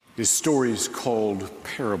is stories called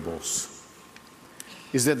parables,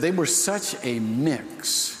 is that they were such a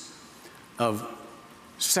mix of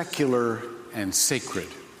secular and sacred,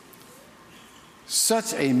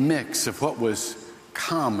 such a mix of what was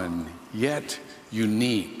common yet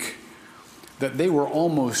unique, that they were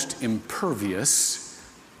almost impervious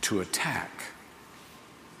to attack.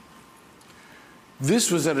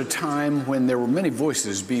 This was at a time when there were many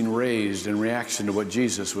voices being raised in reaction to what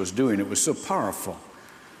Jesus was doing. It was so powerful.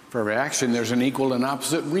 For every action, there's an equal and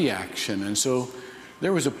opposite reaction. And so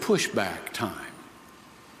there was a pushback time.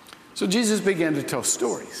 So Jesus began to tell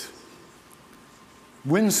stories,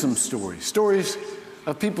 winsome stories, stories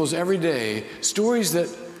of people's everyday, stories that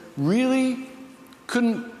really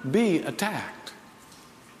couldn't be attacked.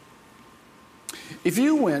 If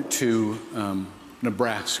you went to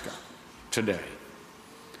Nebraska today,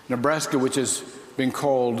 Nebraska, which has been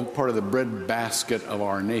called part of the breadbasket of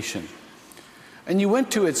our nation, and you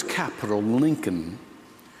went to its capital, Lincoln,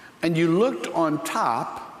 and you looked on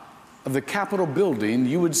top of the Capitol building,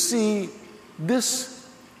 you would see this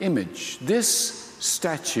image, this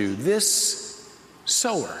statue, this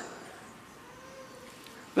sower.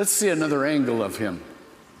 Let's see another angle of him.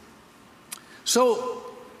 So,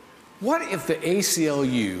 what if the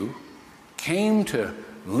ACLU came to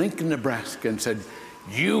Lincoln, Nebraska and said,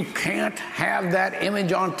 "You can't have that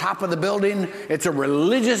image on top of the building. It's a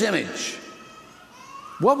religious image"?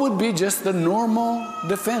 What would be just the normal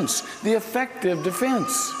defense, the effective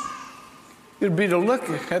defense? It would be to look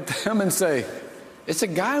at them and say, "It's a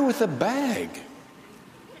guy with a bag.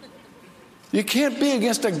 You can't be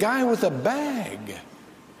against a guy with a bag."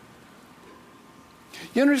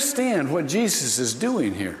 You understand what Jesus is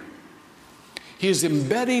doing here? He is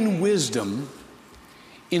embedding wisdom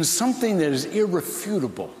in something that is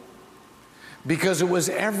irrefutable because it was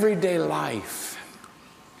everyday life.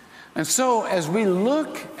 And so as we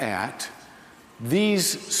look at these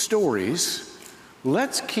stories,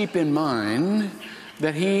 let's keep in mind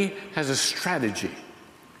that he has a strategy.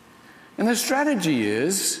 And the strategy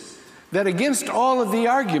is that against all of the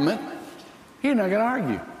argument, he's not going to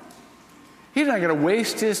argue. He's not going to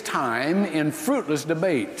waste his time in fruitless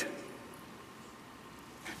debate.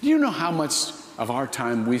 Do you know how much of our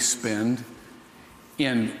time we spend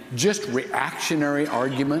in just reactionary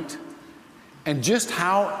argument and just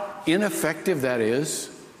how ineffective that is?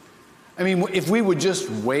 I mean, if we would just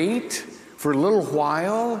wait for a little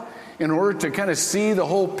while in order to kind of see the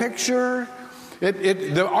whole picture,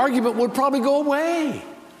 the argument would probably go away.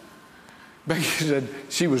 Becky said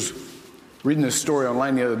she was reading this story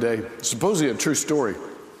online the other day, supposedly a true story.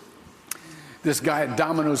 This guy at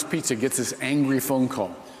Domino's Pizza gets this angry phone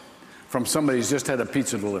call from somebody who's just had a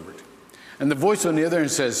pizza delivered. And the voice on the other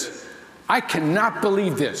end says, "I cannot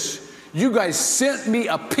believe this. You guys sent me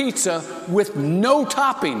a pizza with no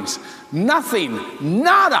toppings. Nothing.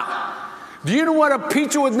 Nada. Do you know what a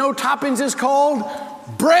pizza with no toppings is called?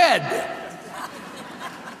 Bread."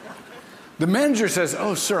 The manager says,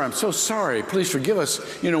 "Oh, sir, I'm so sorry. Please forgive us.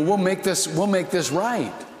 We'll make this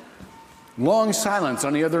right." Long silence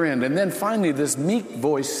on the other end. And then finally this meek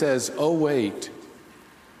voice says, "Oh, wait.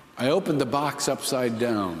 I opened the box upside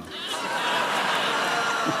down."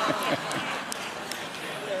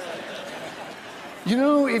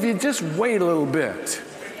 If you just wait a little bit,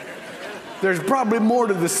 there's probably more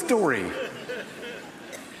to the story.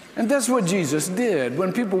 And that's what Jesus did.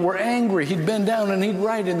 When people were angry, he'd bend down and he'd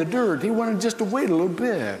write in the dirt. He wanted just to wait a little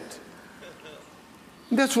bit.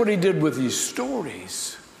 And that's what he did with these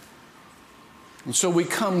stories. And so we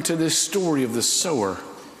come to this story of the sower.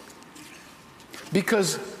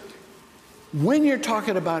 Because when you're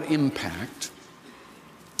talking about impact,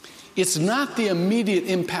 it's not the immediate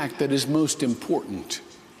impact that is most important.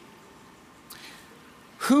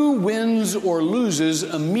 Who wins or loses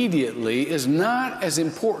immediately is not as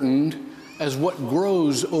important as what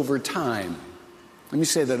grows over time. Let me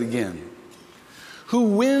say that again. Who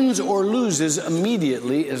wins or loses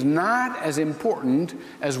immediately is not as important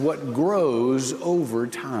as what grows over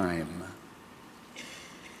time.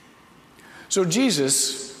 So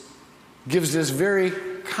Jesus gives this very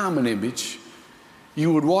common image.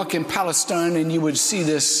 You would walk in Palestine and you would see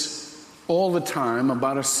this all the time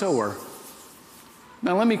about a sower.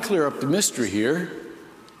 Now let me clear up the mystery here.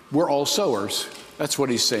 We're all sowers. That's what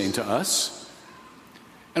he's saying to us.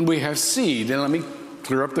 And we have seed. And let me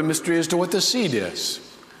clear up the mystery as to what the seed is.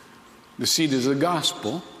 The seed is the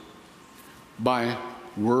gospel by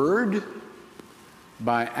word,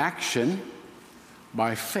 by action,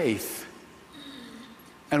 by faith.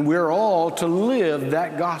 And we're all to live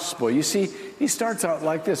that gospel. You see, he starts out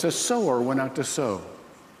like this. A sower went out to sow.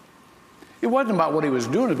 It wasn't about what he was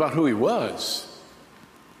doing, it was about who he was.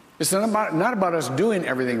 It's not about us doing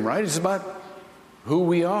everything right. It's about who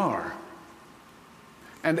we are.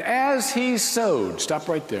 And as he sowed, stop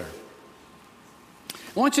right there.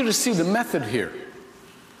 I want you to see the method here.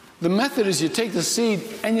 The method is you take the seed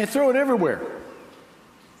and you throw it everywhere.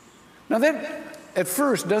 Now that at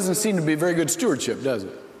first doesn't seem to be very good stewardship, does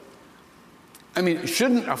it? I mean,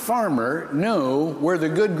 shouldn't a farmer know where the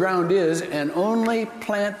good ground is and only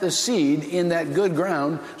plant the seed in that good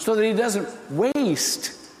ground so that he doesn't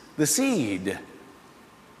waste the seed?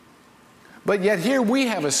 But yet here we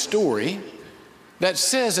have a story that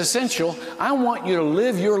says, essential, I want you to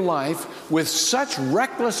live your life with such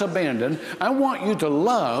reckless abandon. I want you to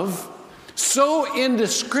love so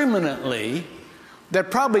indiscriminately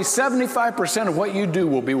that probably 75% of what you do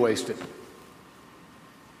will be wasted.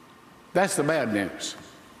 That's the bad news.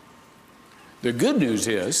 The good news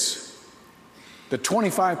is the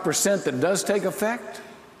 25% that does take effect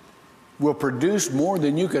will produce more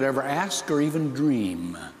than you could ever ask or even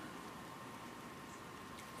dream.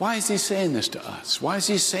 Why is he saying this to us? Why is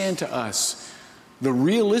he saying to us the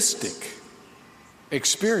realistic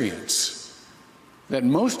experience that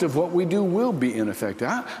most of what we do will be ineffective?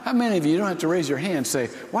 How many of you don't have to raise your hand and say,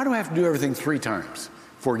 why do I have to do everything 3 times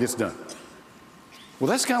before it gets done? Well,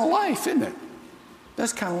 that's kind of life, isn't it?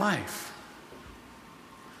 That's kind of life.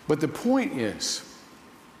 But the point is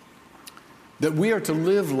that we are to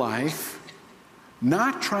live life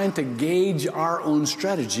not trying to gauge our own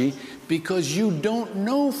strategy, because you don't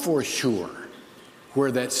know for sure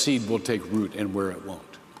where that seed will take root and where it won't.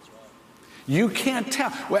 You can't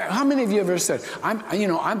tell. Well, how many of you have ever said,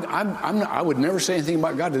 I would never say anything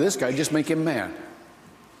about God to this guy, just make him mad?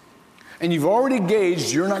 And you've already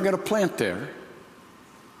gauged you're not going to plant there,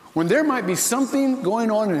 when there might be something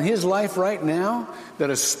going on in his life right now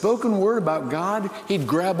that a spoken word about God he'd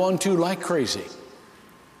grab onto like crazy.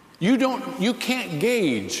 You can't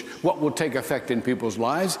gauge what will take effect in people's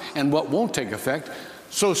lives and what won't take effect.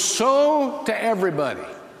 So sow to everybody.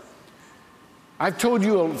 I've told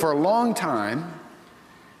you for a long time,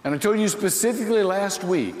 and I told you specifically last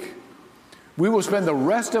week, we will spend the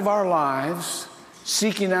rest of our lives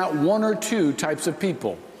seeking out 1 or 2 types of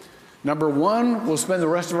people. Number 1, we'll spend the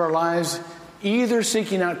rest of our lives either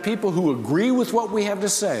seeking out people who agree with what we have to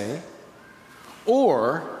say,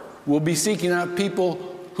 or we'll be seeking out people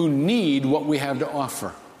who need what we have to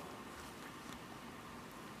offer.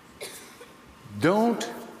 Don't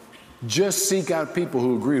just seek out people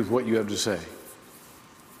who agree with what you have to say.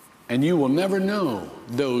 And you will never know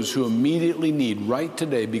those who immediately need right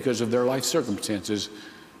today, because of their life circumstances,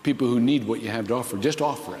 people who need what you have to offer. Just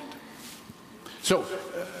offer it. So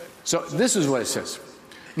this is what it says.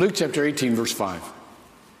 Luke chapter 18, verse 5.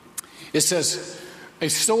 It says, a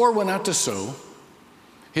sower went out to sow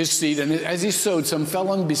his seed, and as he sowed, some fell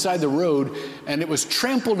on beside the road, and it was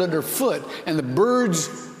trampled underfoot, and the birds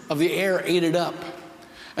of the air ate it up.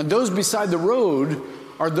 And those beside the road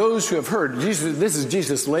are those who have heard. This is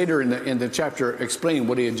Jesus later in the chapter explaining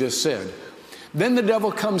what he had just said. Then the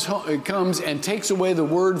devil comes and takes away the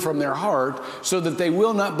word from their heart, so that they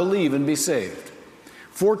will not believe and be saved.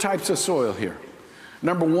 4 types of soil here.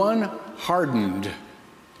 Number 1, hardened.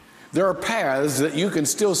 There are paths that you can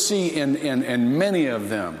still see in many of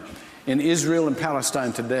them in Israel and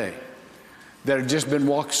Palestine today that have just been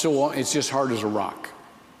walked so long, it's just hard as a rock.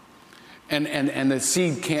 And the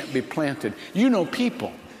seed can't be planted. You know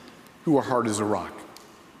people who are hard as a rock.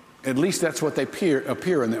 At least that's what they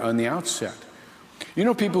appear on the outset. You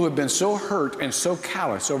know people who have been so hurt and so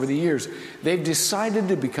callous over the years, they've decided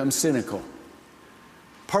to become cynical.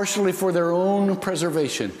 Partially for their own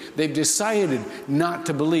preservation. They've decided not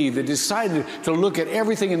to believe. They decided to look at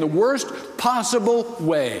everything in the worst possible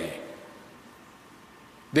way.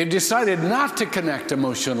 They've decided not to connect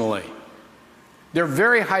emotionally. They're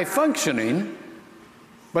very high functioning,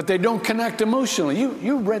 but they don't connect emotionally.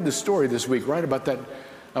 You read the story this week, right, about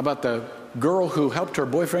the girl who helped her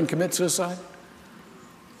boyfriend commit suicide?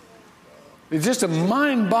 It's just a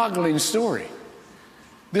mind-boggling story.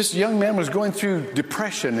 This young man was going through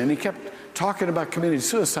depression, and he kept talking about committing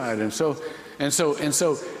suicide. And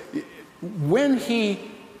so when he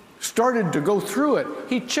started to go through it,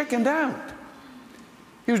 he chickened out.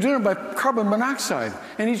 He was doing it by carbon monoxide,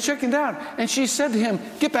 and he chickened out. And she said to him,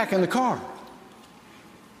 get back in the car.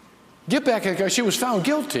 Get back in the car. She was found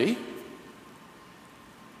guilty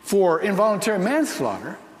for involuntary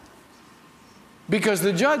manslaughter because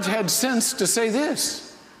the judge had sense to say this.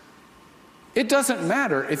 It doesn't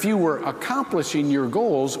matter if you were accomplishing your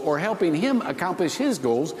goals or helping him accomplish his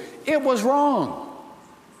goals. It was wrong.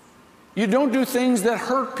 You don't do things that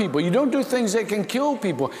hurt people. You don't do things that can kill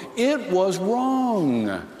people. It was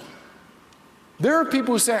wrong. There are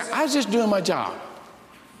people who say, I was just doing my job.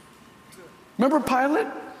 Remember Pilate?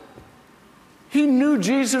 He knew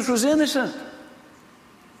Jesus was innocent.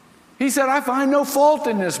 He said, I find no fault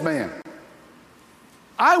in this man.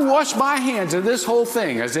 I wash my hands of this whole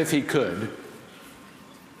thing, as if he could.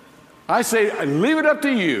 I say, I leave it up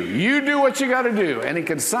to you. You do what you got to do. And he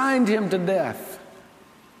consigned him to death.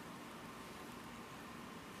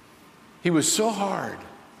 He was so hard.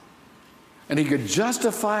 And he could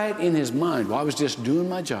justify it in his mind. Well, I was just doing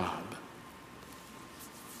my job.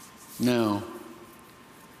 No.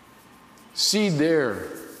 Seed there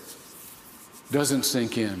doesn't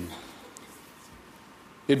sink in.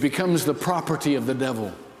 It becomes the property of the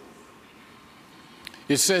devil.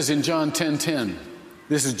 It says in John 10:10,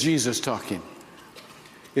 this is Jesus talking.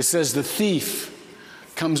 It says, the thief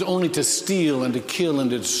comes only to steal and to kill and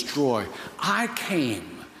to destroy. I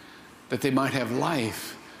came that they might have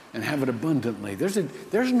life and have it abundantly. There's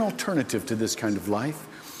an alternative to this kind of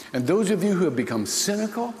life. And those of you who have become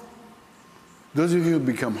cynical, those of you who have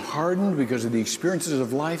become hardened because of the experiences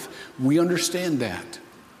of life, we understand that.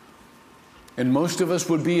 And most of us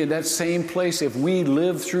would be in that same place if we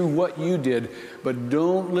lived through what you did, but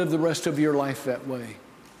don't live the rest of your life that way.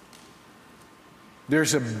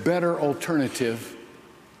 There's a better alternative.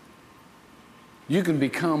 You can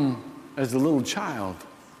become as a little child.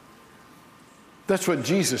 That's what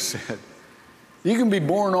Jesus said. You can be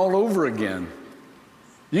born all over again.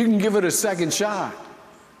 You can give it a second shot.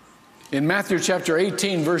 In Matthew chapter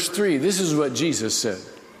 18, verse 3, this is what Jesus said.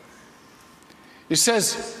 It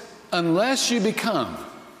says, unless you become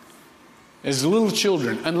as little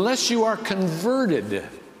children, unless you are converted,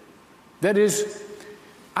 that is,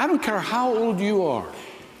 I don't care how old you are,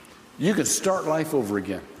 you can start life over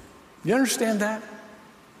again. You understand that?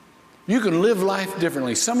 You can live life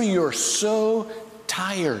differently. Some of you are so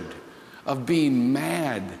tired of being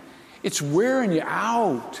mad. It's wearing you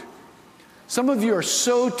out. Some of you are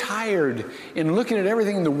so tired in looking at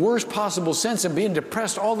everything in the worst possible sense and being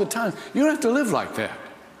depressed all the time. You don't have to live like that.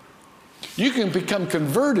 You can become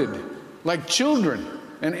converted like children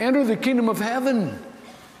and enter the kingdom of heaven.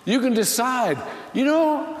 You can decide,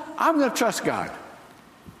 I'm going to trust God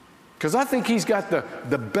because I think He's got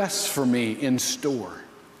the best for me in store.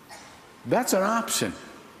 That's an option.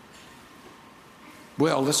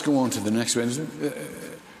 Well, let's go on to the next one.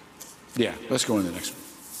 Let's go on to the next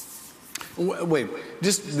one. Wait,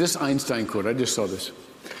 just this Einstein quote. I just saw this.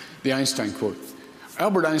 The Einstein quote.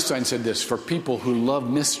 Albert Einstein said this, for people who love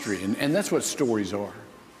mystery, and that's what stories are.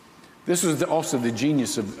 This was also the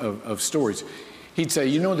genius of stories. He'd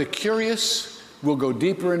say, the curious will go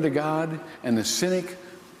deeper into God, and the cynic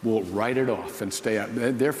will write it off and stay out.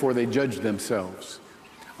 Therefore, they judge themselves.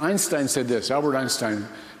 Einstein said this. Albert Einstein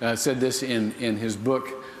said this in his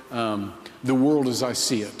book, The World as I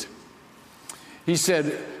See It. He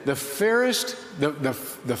said, the fairest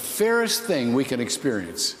thing we can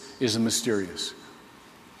experience is the mysterious.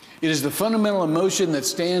 It is the fundamental emotion that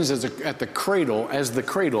stands as the cradle,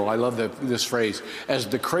 I love this phrase, as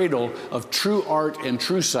the cradle of true art and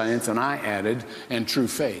true science, and I added, and true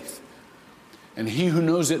faith. And he who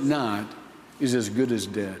knows it not is as good as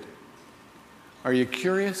dead. Are you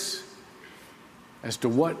curious as to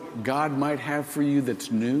what God might have for you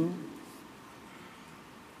that's new?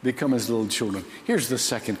 Become as little children. Here's the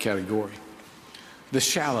second category, the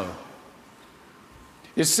shallow.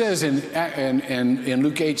 It says in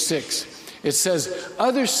Luke 8:6, it says,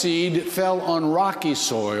 other seed fell on rocky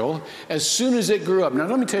soil as soon as it grew up. Now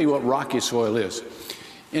let me tell you what rocky soil is.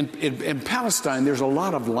 In Palestine, there's a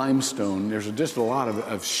lot of limestone. There's just a lot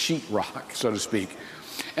of sheet rock, so to speak.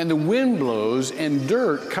 And the wind blows and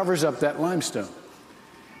dirt covers up that limestone.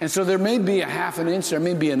 And so there may be a half an inch, there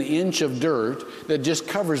may be an inch of dirt that just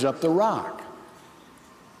covers up the rock.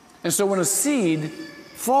 And so when a seed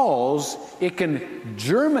falls, it can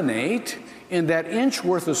germinate in that inch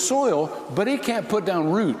worth of soil, but it can't put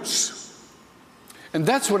down roots. And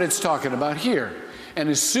that's what it's talking about here. And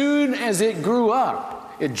as soon as it grew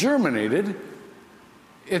up, it germinated,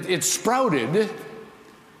 it sprouted,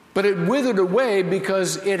 but it withered away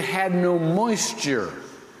because it had no moisture.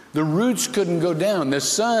 The roots couldn't go down. The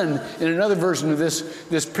sun, in another version of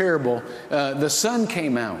this parable, the sun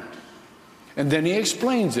came out. And then he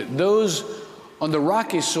explains it. Those on the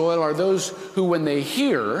rocky soil are those who, when they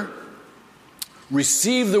hear,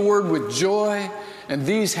 receive the word with joy, and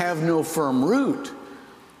these have no firm root.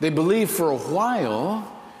 They believe for a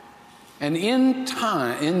while, and in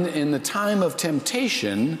the time of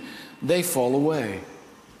temptation, they fall away.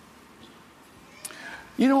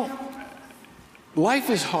 Life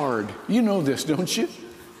is hard. You know this, don't you?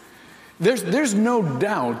 There's no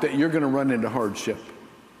doubt that you're going to run into hardship.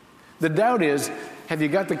 The doubt is, have you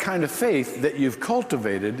got the kind of faith that you've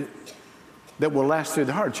cultivated that will last through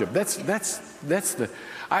the hardship?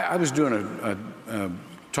 I was doing a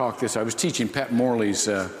talk I was teaching Pat Morley's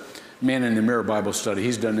Man in the Mirror Bible study.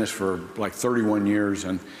 He's done this for like 31 years,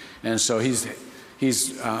 and so he's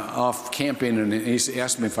off camping, and he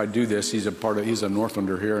asked me if I'd do this. He's a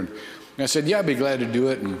Northlander here, and I said, yeah, I'd be glad to do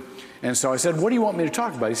it. And so I said, what do you want me to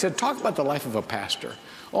talk about? He said, talk about the life of a pastor.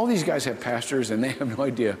 All these guys have pastors, and they have no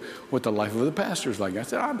idea what the life of the pastor is like. I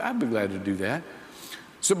said, I'd be glad to do that.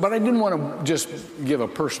 But I didn't want to just give a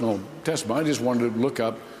personal testimony. I just wanted to look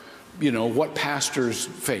up, what pastors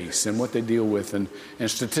face and what they deal with, and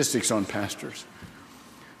statistics on pastors.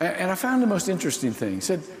 And I found the most interesting thing. He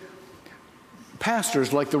said,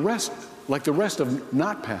 pastors, like the rest of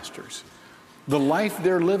not pastors, the life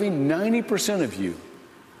they're living, 90% of you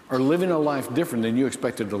are living a life different than you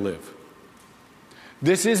expected to live.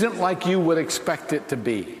 This isn't like you would expect it to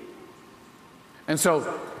be. And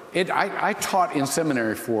so I taught in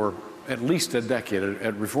seminary for at least a decade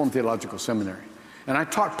at Reformed Theological Seminary. And I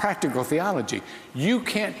taught practical theology. You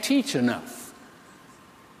can't teach enough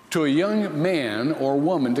to a young man or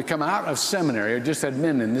woman to come out of seminary. I just had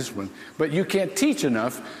men in this one. But you can't teach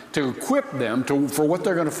enough to equip them for what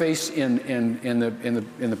they're going to face in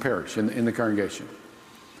the parish, in the congregation.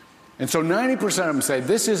 And so 90% of them say,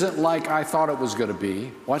 this isn't like I thought it was going to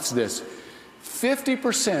be. Watch this.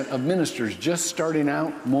 50% of ministers just starting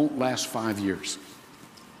out won't last 5 years.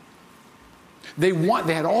 They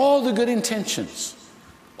had all the good intentions,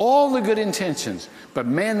 but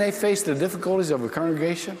man, they face the difficulties of a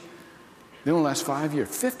congregation. They don't last 5 years.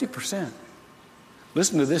 50%.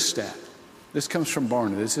 Listen to this stat. This comes from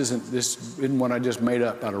Barna. This isn't what I just made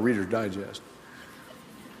up out of Reader's Digest.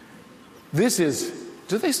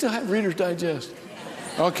 Do they still have Reader's Digest?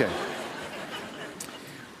 Okay.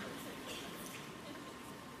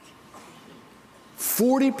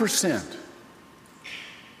 %40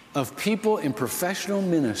 of people in professional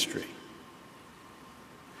ministry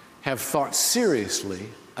have thought seriously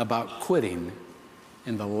about quitting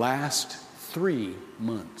in the last 3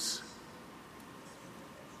 months.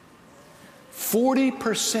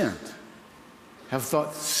 40% have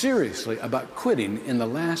thought seriously about quitting in the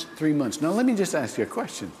last 3 months. Now, let me just ask you a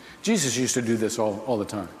question. Jesus used to do this all the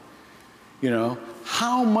time.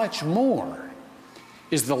 How much more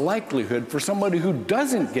is the likelihood for somebody who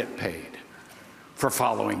doesn't get paid for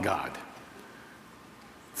following God,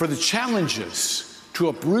 for the challenges to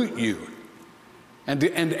uproot you and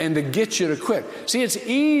to get you to quit? See, it's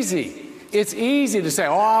easy. It's easy to say,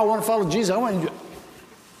 I want to follow Jesus.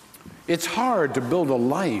 It's hard to build a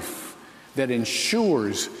life that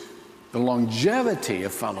ensures the longevity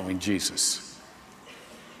of following Jesus.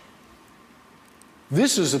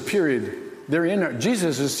 This is a period they're in.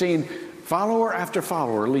 Jesus has seen follower after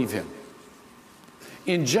follower leave him.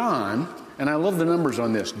 In John, and I love the numbers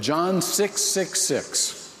on this, John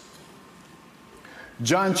 6:66.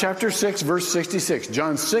 John chapter 6, verse 66.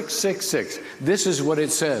 John 6:66. This is what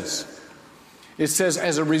it says. It says,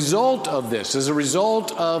 as a result of this, as a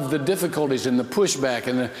result of the difficulties and the pushback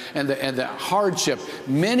and the hardship,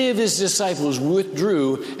 many of his disciples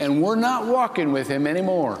withdrew and were not walking with him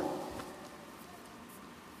anymore.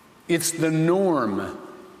 It's the norm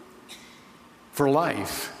for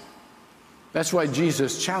life. That's why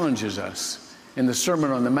Jesus challenges us in the Sermon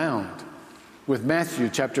on the Mount with Matthew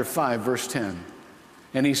chapter 5, verse 10.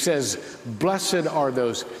 And he says, blessed are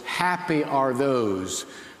those, happy are those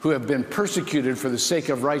who have been persecuted for the sake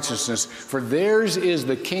of righteousness, for theirs is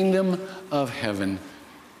the kingdom of heaven.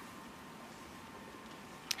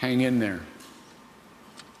 Hang in there.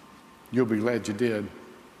 You'll be glad you did.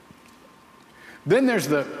 Then there's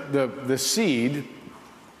the seed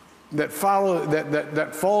that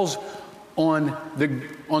falls on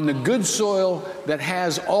the good soil that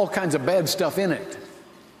has all kinds of bad stuff in it.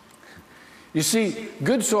 You see,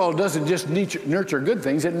 good soil doesn't just nurture good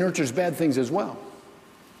things, it nurtures bad things as well.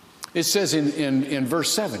 It says in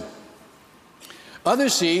verse 7, other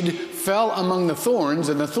seed fell among the thorns,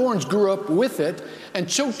 and the thorns grew up with it and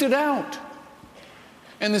choked it out.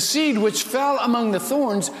 And the seed which fell among the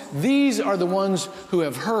thorns, these are the ones who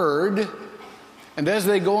have heard, and as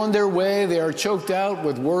they go on their way, they are choked out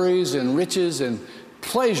with worries and riches and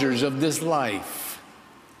pleasures of this life,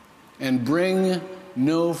 and bring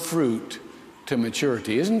no fruit to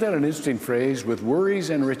maturity. Isn't that an interesting phrase? With worries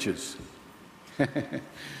and riches.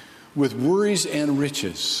 With worries and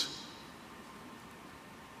riches.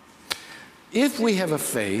 If we have a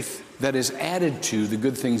faith that is added to the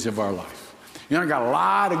good things of our life, I got a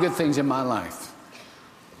lot of good things in my life,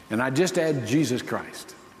 and I just add Jesus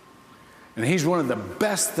Christ, and he's one of the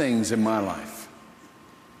best things in my life.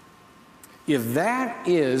 If that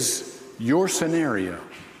is your scenario,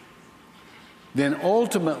 then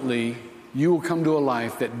ultimately you will come to a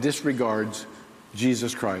life that disregards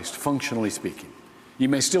Jesus Christ, functionally speaking. You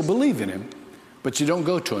may still believe in him, but you don't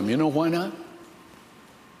go to him. You know why not?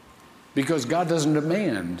 Because God doesn't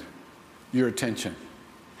demand your attention.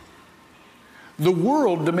 The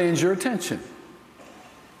world demands your attention.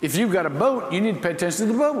 If you've got a boat, you need to pay attention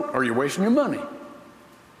to the boat, or you're wasting your money.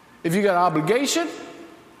 If you got an obligation,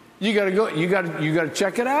 you got to go. You got to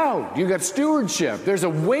check it out. You got stewardship. There's a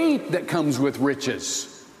weight that comes with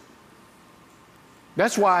riches.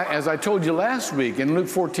 That's why, as I told you last week in Luke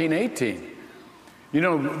 14:18,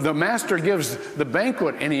 the master gives the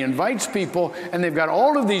banquet and he invites people, and they've got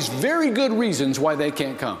all of these very good reasons why they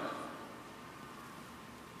can't come.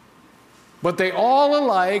 But they all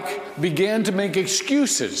alike began to make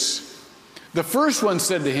excuses. The first one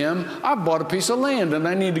said to him, I bought a piece of land and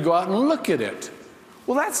I need to go out and look at it.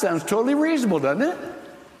 Well, that sounds totally reasonable, doesn't it?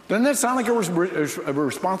 Doesn't that sound like a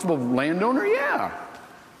responsible landowner? Yeah.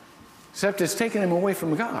 Except it's taking him away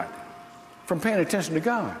from God, from paying attention to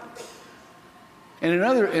God. And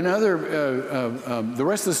the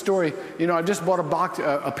rest of the story, I just bought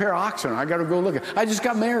a pair of oxen. I got to go look at it. I just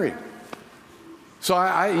got married. So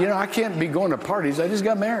I can't be going to parties. I just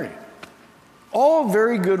got married. All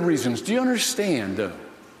very good reasons. Do you understand?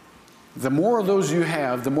 The more of those you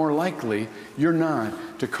have, the more likely you're not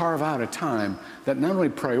to carve out a time that not only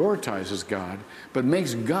prioritizes God, but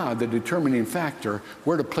makes God the determining factor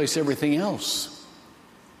where to place everything else.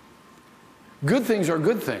 Good things are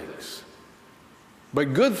good things.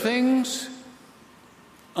 But good things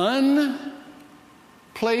unplaced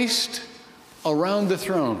around the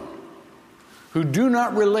throne, who do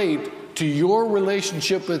not relate to your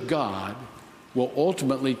relationship with God, will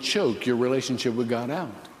ultimately choke your relationship with God out.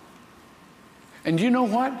 And you know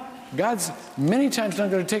what? God's many times not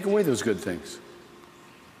going to take away those good things.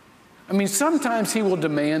 I mean, sometimes he will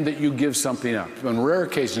demand that you give something up. On rare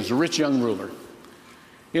occasions, a rich young ruler,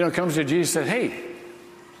 comes to Jesus and said, hey,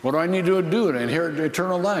 what do I need to do to inherit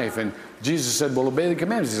eternal life? And Jesus said, well, obey the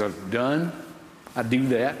commandments. He said, done. I do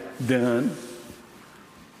that. Done.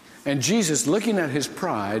 And Jesus, looking at his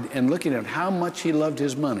pride and looking at how much he loved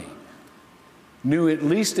his money, knew at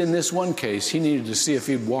least in this one case, he needed to see if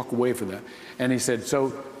he'd walk away from that. And he said,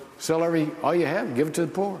 so sell all you have, give it to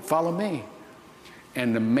the poor, follow me.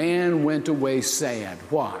 And the man went away sad.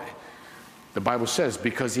 Why? The Bible says,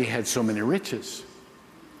 because he had so many riches.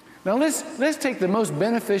 Now let's take the most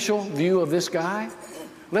beneficial view of this guy.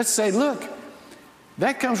 Let's say, look,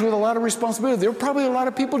 that comes with a lot of responsibility. There were probably a lot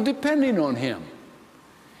of people depending on him.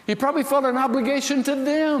 He probably felt an obligation to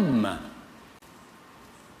them.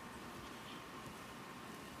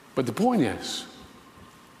 But the point is,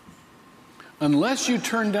 unless you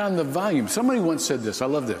turn down the volume, somebody once said this, I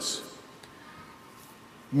love this.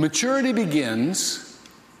 Maturity begins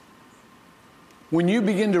when you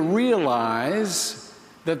begin to realize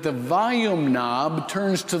that the volume knob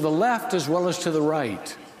turns to the left as well as to the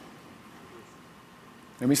right.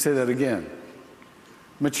 Let me say that again.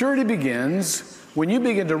 Maturity begins when you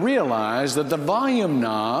begin to realize that the volume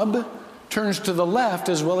knob turns to the left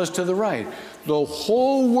as well as to the right. The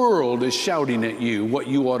whole world is shouting at you what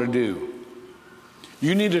you ought to do.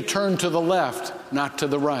 You need to turn to the left, not to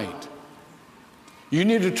the right. You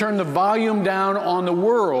need to turn the volume down on the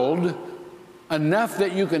world enough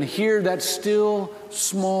that you can hear that still,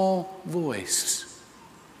 small voice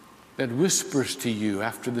that whispers to you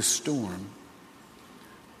after the storm,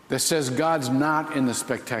 that says God's not in the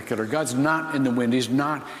spectacular, God's not in the wind, he's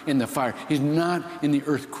not in the fire, he's not in the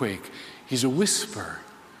earthquake. He's a whisper.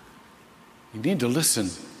 You need to listen.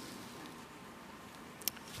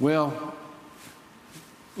 Well,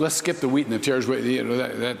 let's skip the wheat and the tares.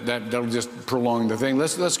 That'll just prolong the thing.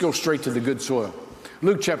 Let's go straight to the good soil.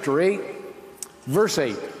 Luke chapter 8, verse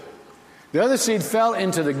 8. The other seed fell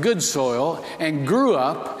into the good soil and grew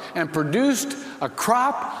up and produced a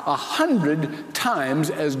crop 100 times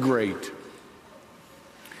as great.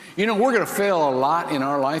 We're going to fail a lot in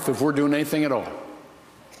our life if we're doing anything at all.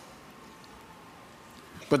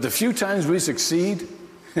 But the few times we succeed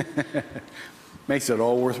makes it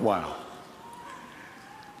all worthwhile.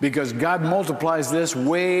 Because God multiplies this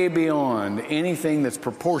way beyond anything that's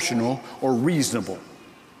proportional or reasonable.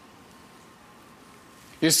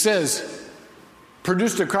 It says,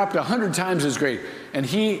 produced a crop 100 times as great. And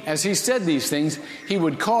he, as he said these things, he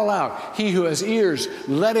would call out, he who has ears,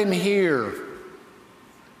 let him hear.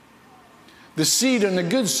 The seed and the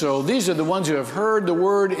good soil, these are the ones who have heard the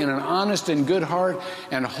word in an honest and good heart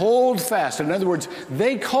and hold fast. In other words,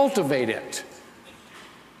 they cultivate it.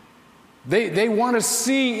 They want to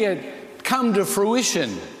see it come to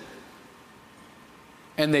fruition.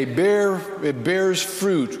 And it bears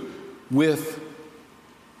fruit with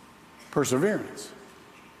perseverance.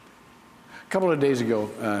 A couple of days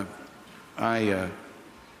ago, I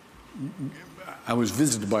was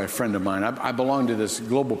visited by a friend of mine. I belong to this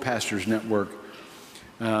Global Pastors Network.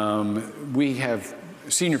 We have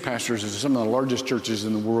senior pastors in some of the largest churches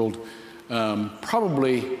in the world.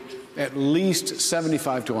 Probably at least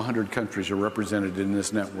 75 to 100 countries are represented in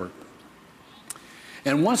this network.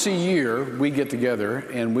 And once a year, we get together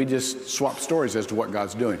and we just swap stories as to what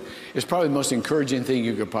God's doing. It's probably the most encouraging thing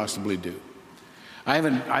you could possibly do. I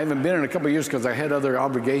haven't been in a couple of years because I had other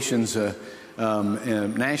obligations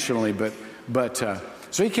nationally, but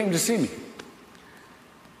so he came to see me.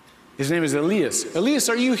 His name is Elias. Elias,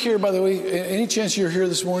 are you here, by the way? Any chance you're here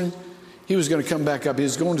this morning? He was going to come back up. He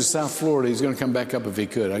was going to South Florida. He's going to come back up if he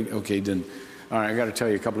could. Okay, he didn't. All right, I got to tell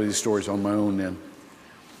you a couple of these stories on my own then.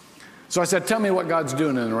 So I said, tell me what God's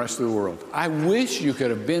doing in the rest of the world. I wish you could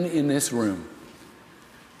have been in this room.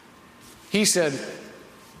 He said,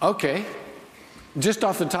 okay, just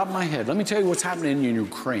off the top of my head, let me tell you what's happening in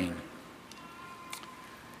Ukraine.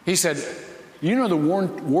 He said, you know the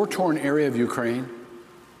war-torn area of Ukraine?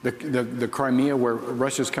 The Crimea, where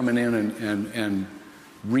Russia's coming in and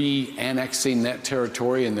re-annexing that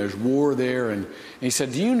territory, and there's war there. And he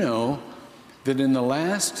said, do you know that in the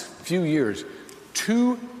last few years,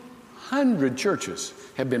 200 churches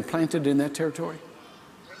have been planted in that territory?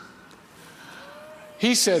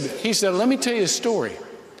 He said, let me tell you a story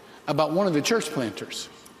about one of the church planters.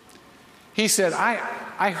 He said,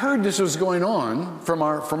 I heard this was going on from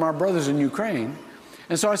our brothers in Ukraine.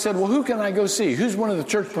 And so I said, well, who can I go see? Who's one of the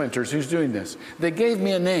church planters who's doing this? They gave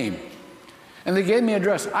me a name. And they gave me an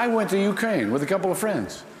address. I went to Ukraine with a couple of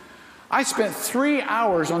friends. I spent 3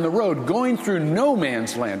 hours on the road going through no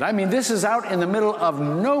man's land. I mean, this is out in the middle of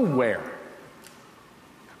nowhere.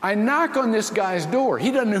 I knock on this guy's door.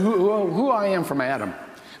 He doesn't know who I am from Adam.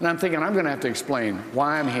 And I'm thinking, I'm going to have to explain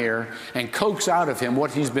why I'm here and coax out of him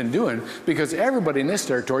what he's been doing, because everybody in this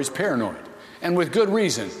territory is paranoid, and with good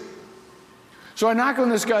reason. So I knock on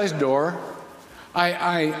this guy's door.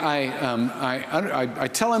 I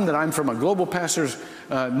tell him that I'm from a Global Pastors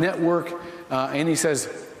Network, and he says,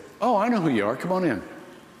 oh, I know who you are. Come on in.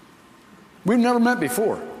 We've never met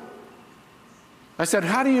before. I said,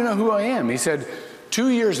 how do you know who I am? He said, 2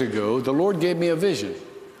 years ago, the Lord gave me a vision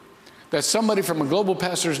that somebody from a Global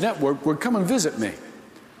Pastors Network would come and visit me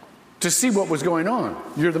to see what was going on.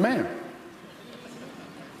 You're the man.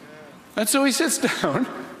 And so he sits down.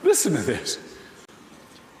 Listen to this.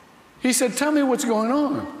 He said, tell me what's going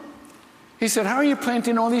on. He said, how are you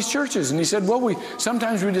planting all these churches? And he said, well,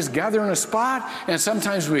 sometimes we just gather in a spot, and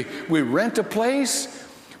sometimes we rent a place.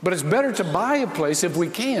 But it's better to buy a place if we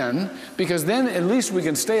can, because then at least we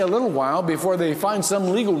can stay a little while before they find some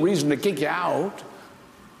legal reason to kick you out.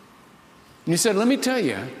 And he said, let me tell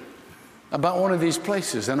you about one of these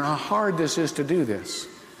places and how hard this is to do this.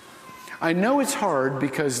 I know it's hard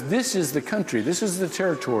because this is the country, this is the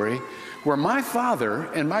territory where my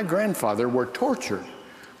father and my grandfather were tortured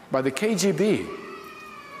by the KGB.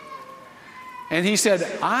 And he said,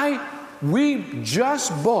 we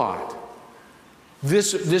just bought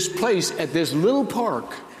this place at this little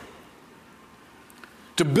park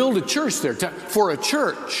to build a church there, for a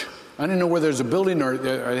church. I didn't know whether there's a building or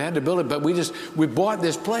they had to build it, but we bought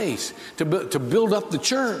this place to build up the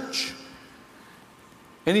church.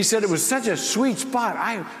 And he said it was such a sweet spot.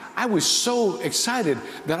 I was so excited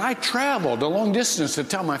that I traveled a long distance to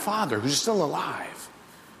tell my father, who's still alive,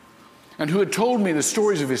 and who had told me the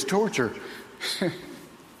stories of his torture.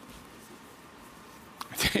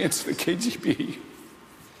 It's the KGB.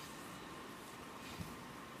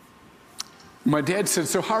 My dad said,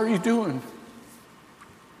 so how are you doing?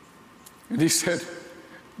 And he said,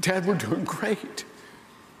 Dad, we're doing great.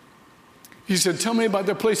 He said, tell me about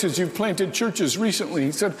the places you've planted churches recently.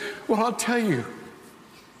 He said, well, I'll tell you.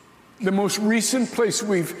 The most recent place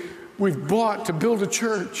we've bought to build a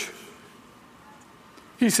church.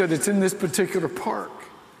 He said, it's in this particular park.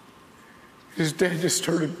 His dad just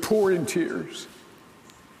started pouring tears.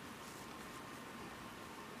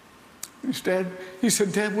 He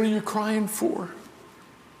said, Dad, what are you crying for?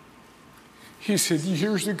 He said,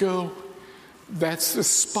 years ago, that's the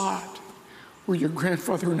spot where your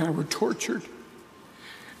grandfather and I were tortured.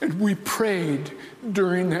 And we prayed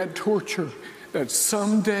during that torture that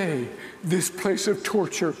someday this place of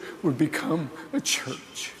torture would become a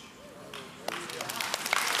church.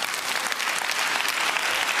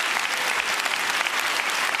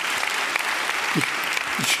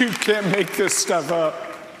 You can't make this stuff up.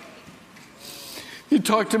 He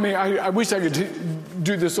talked to me. I wish I could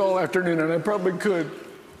do this all afternoon, and I probably could.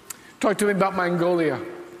 talked to me about Mongolia.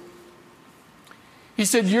 He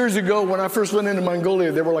said years ago when I first went into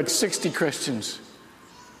Mongolia, there were like 60 Christians.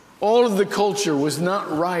 All of the culture was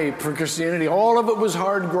not ripe for Christianity. All of it was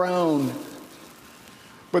hard ground.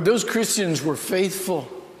 But those Christians were faithful.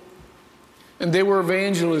 And they were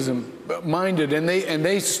evangelism minded. And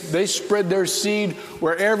they spread their seed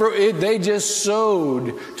wherever they just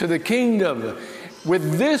sowed to the kingdom.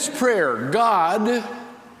 With this prayer, God,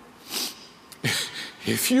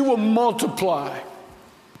 if you will multiply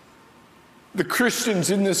the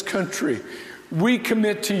Christians in this country, we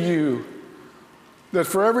commit to you that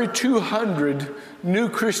for every 200 new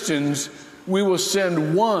Christians, we will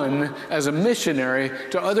send one as a missionary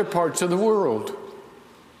to other parts of the world.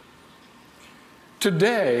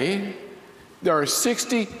 Today, there are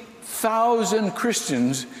 60,000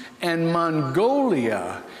 Christians, and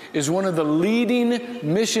Mongolia is one of the leading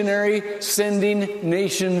missionary sending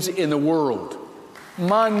nations in the world.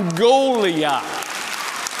 Mongolia.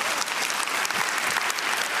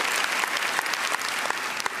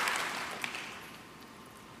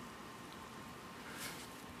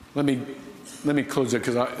 Let me close it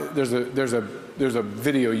because there's a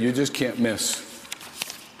video you just can't miss.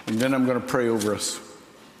 And then I'm going to pray over us.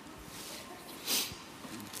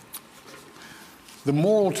 The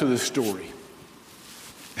moral to the story.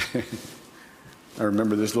 I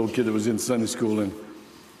remember this little kid that was in Sunday school, and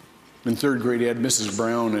in third grade he had Mrs.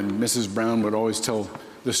 Brown, and Mrs. Brown would always tell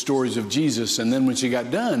the stories of Jesus. And then when she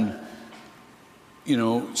got done,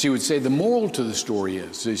 she would say the moral to the story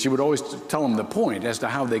is. She would always tell them the point as to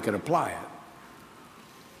how they could apply it.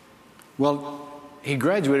 Well, he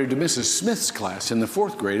graduated to Mrs. Smith's class in the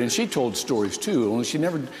fourth grade, and she told stories too, only she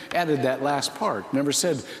never added that last part, never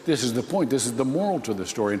said, this is the point, this is the moral to the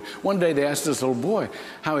story. And one day they asked this little boy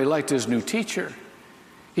how he liked his new teacher.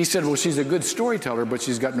 He said, well, she's a good storyteller, but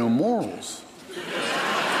she's got no morals.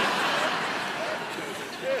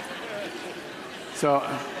 So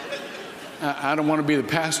I don't want to be the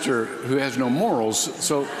pastor who has no morals,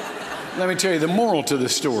 so let me tell you the moral to the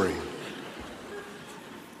story.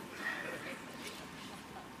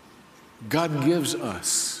 God gives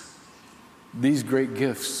us these great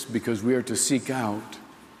gifts because we are to seek out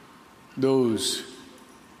those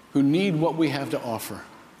who need what we have to offer.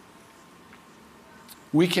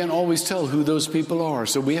 We can't always tell who those people are,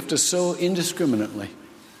 so we have to sow indiscriminately.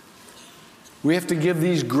 We have to give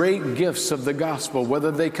these great gifts of the gospel,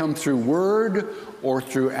 whether they come through word or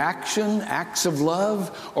through action, acts of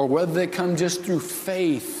love, or whether they come just through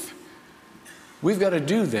faith. We've got to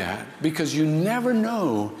do that because you never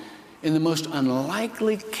know in the most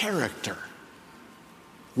unlikely character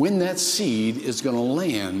when that seed is going to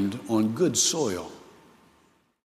land on good soil.